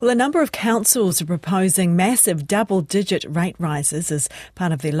Well, a number of councils are proposing massive double-digit rate rises as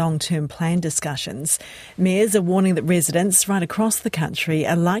part of their long-term plan discussions. Mayors are warning that residents right across the country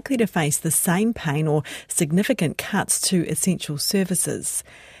are likely to face the same pain or significant cuts to essential services.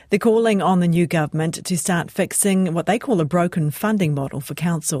 They're calling on the new government to start fixing what they call a broken funding model for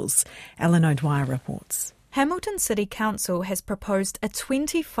councils. Alan O'Dwyer reports. Hamilton City Council has proposed a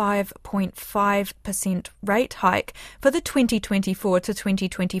 25.5% rate hike for the 2024 to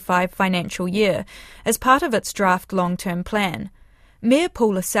 2025 financial year as part of its draft long-term plan. Mayor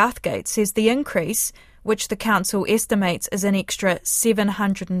Paula Southgate says the increase, which the council estimates is an extra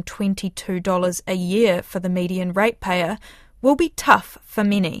 $722 a year for the median ratepayer, will be tough for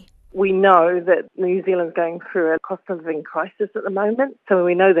many. We know that New Zealand's going through a cost of living crisis at the moment, so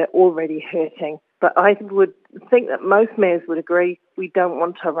we know they're already hurting. But I would think that most mayors would agree we don't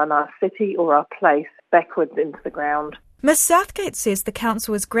want to run our city or our place backwards into the ground. Ms Southgate says the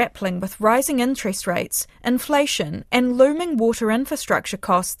council is grappling with rising interest rates, inflation and looming water infrastructure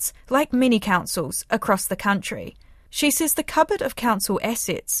costs like many councils across the country. She says the cupboard of council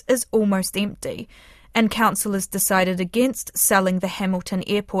assets is almost empty, and councillors decided against selling the Hamilton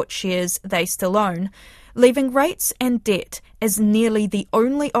Airport shares they still own, leaving rates and debt as nearly the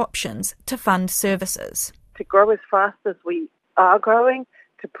only options to fund services. To grow as fast as we are growing,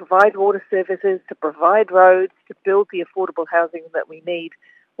 to provide water services, to provide roads, to build the affordable housing that we need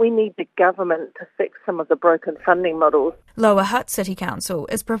the government to fix some of the broken funding models. Lower Hutt City Council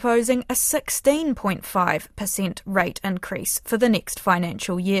is proposing a 16.5% rate increase for the next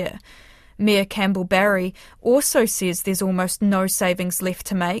financial year. Mayor Campbell Barry also says there's almost no savings left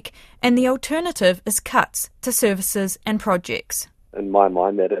to make, and the alternative is cuts to services and projects. In my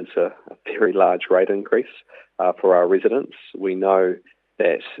mind, that is a very large rate increase for our residents. We know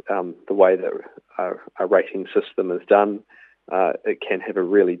that the way that our rating system is done, it can have a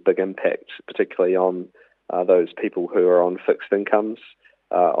really big impact, particularly on those people who are on fixed incomes,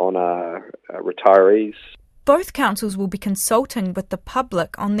 on our retirees. Both councils will be consulting with the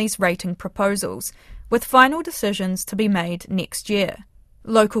public on these rating proposals, with final decisions to be made next year.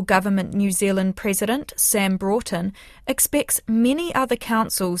 Local Government New Zealand President Sam Broughton expects many other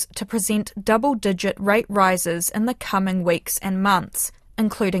councils to present double-digit rate rises in the coming weeks and months,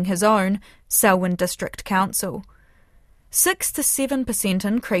 including his own, Selwyn District Council. 6 to 7%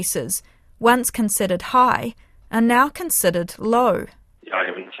 increases, once considered high, are now considered low. I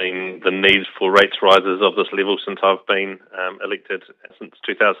haven't seen the need for rates rises of this level since I've been elected since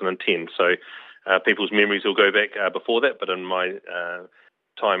 2010. So people's memories will go back before that, but in my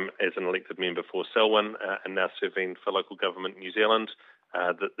time as an elected member for Selwyn and now serving for Local Government New Zealand,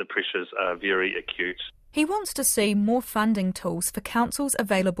 the pressures are very acute. He wants to see more funding tools for councils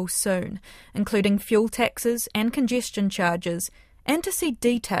available soon, including fuel taxes and congestion charges, and to see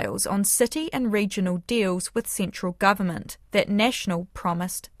details on city and regional deals with central government that National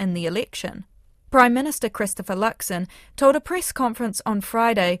promised in the election. Prime Minister Christopher Luxon told a press conference on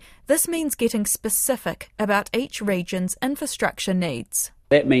Friday this means getting specific about each region's infrastructure needs.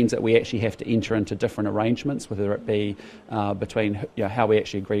 That means that we actually have to enter into different arrangements, whether it be between how we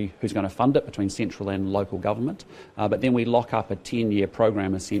actually agree who's going to fund it between central and local government. But then we lock up a 10-year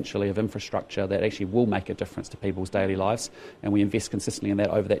program essentially of infrastructure that actually will make a difference to people's daily lives, and we invest consistently in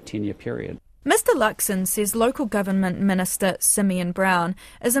that over that 10-year period. Mr Luxon says Local Government Minister Simeon Brown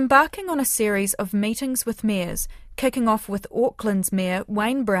is embarking on a series of meetings with mayors, kicking off with Auckland's Mayor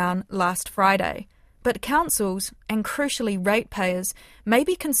Wayne Brown last Friday. But councils, and crucially ratepayers, may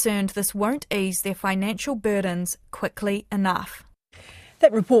be concerned this won't ease their financial burdens quickly enough.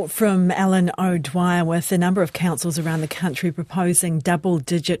 That report from Alan O'Dwyer, with a number of councils around the country proposing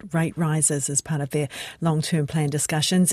double-digit rate rises as part of their long-term plan discussions.